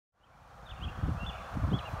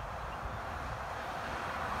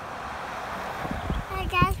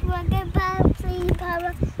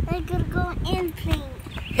Pablo. I'm gonna go in plane.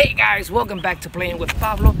 Hey guys, welcome back to Playing with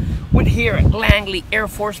Pablo. We're here at Langley Air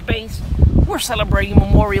Force Base. We're celebrating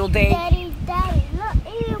Memorial Day. Daddy, look,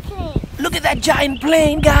 airplane. Look at that giant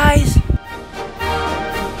plane, guys.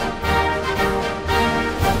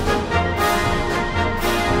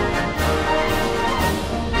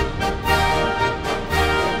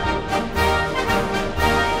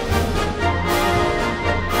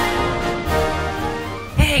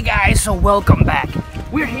 Hey guys, so welcome back.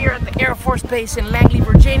 We're here at the Air Force Base in Langley,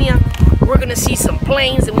 Virginia. We're gonna see some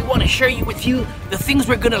planes and we want to share with you the things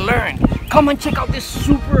we're gonna learn. Come and check out this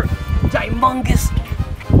super humongous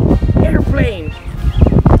airplane.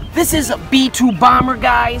 This is a B-2 bomber,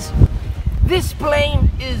 guys. This plane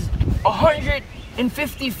is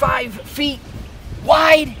 155 feet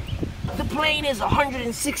wide. The plane is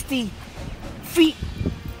 160 feet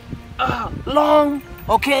long,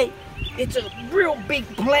 okay? It's a real big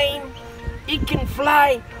plane. It can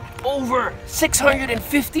fly over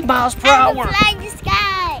 650 miles per hour. And fly in the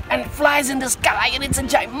sky. And it flies in the sky, and it's a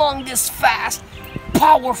humongous, fast,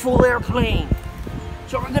 powerful airplane.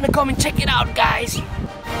 So we're gonna come and check it out, guys.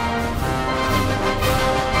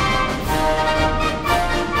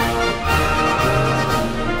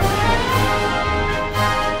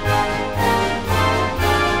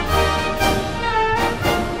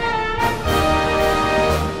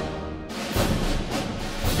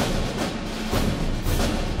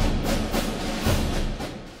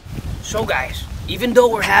 So guys, even though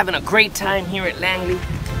we're having a great time here at Langley,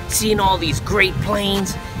 seeing all these great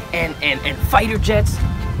planes and fighter jets,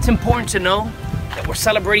 it's important to know that we're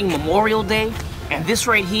celebrating Memorial Day, and this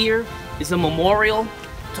right here is a memorial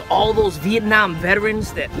to all those Vietnam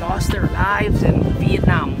veterans that lost their lives in the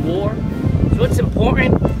Vietnam War. So it's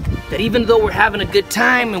important that even though we're having a good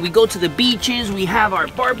time and we go to the beaches, we have our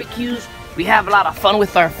barbecues, we have a lot of fun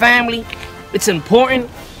with our family, it's important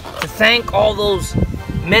to thank all those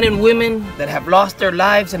men and women that have lost their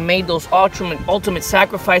lives and made those ultimate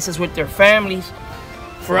sacrifices with their families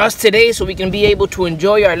for us today, so we can be able to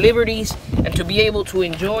enjoy our liberties and to be able to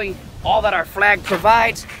enjoy all that our flag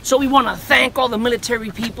provides. So we want to thank all the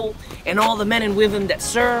military people and all the men and women that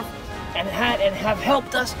serve and have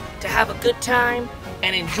helped us to have a good time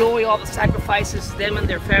and enjoy all the sacrifices them and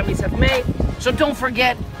their families have made. So don't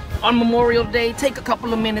forget, on Memorial Day, take a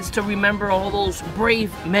couple of minutes to remember all those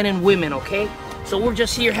brave men and women, okay? So we're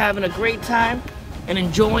just here having a great time and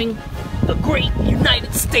enjoying the great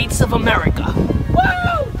United States of America.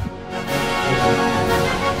 Woo!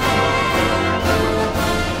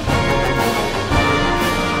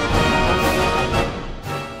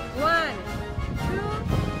 One, two,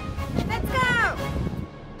 let's go!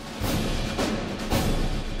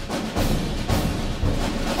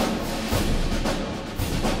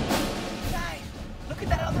 Guys, look at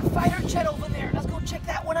that other fighter jet over there. Let's go check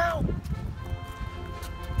that one out.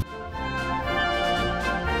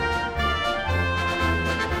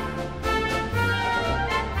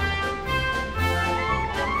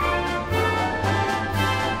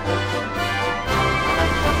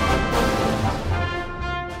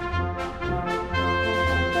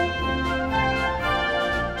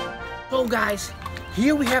 So guys,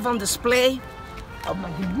 here we have on display a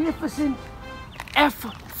magnificent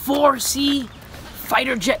F-4C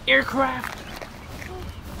fighter jet aircraft.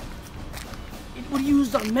 It was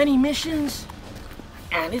used on many missions,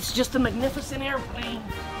 and it's just a magnificent airplane.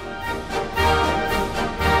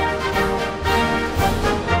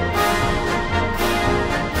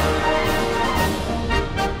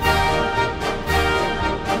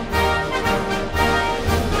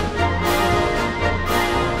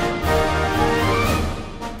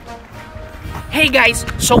 Hey guys,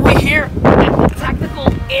 so we're here at the Tactical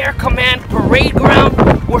Air Command Parade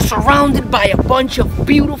Ground. We're surrounded by a bunch of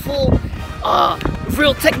beautiful,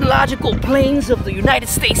 real technological planes of the United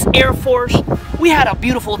States Air Force. We had a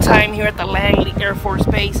beautiful time here at the Langley Air Force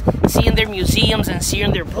Base, seeing their museums and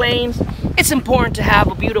seeing their planes. It's important to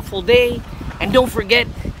have a beautiful day. And don't forget,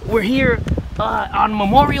 we're here on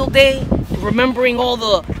Memorial Day, remembering all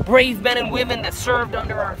the brave men and women that served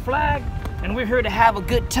under our flag. And we're here to have a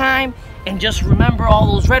good time and just remember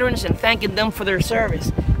all those veterans and thanking them for their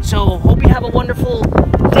service. So hope you have a wonderful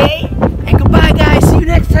day, and goodbye guys, see you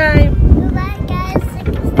next time.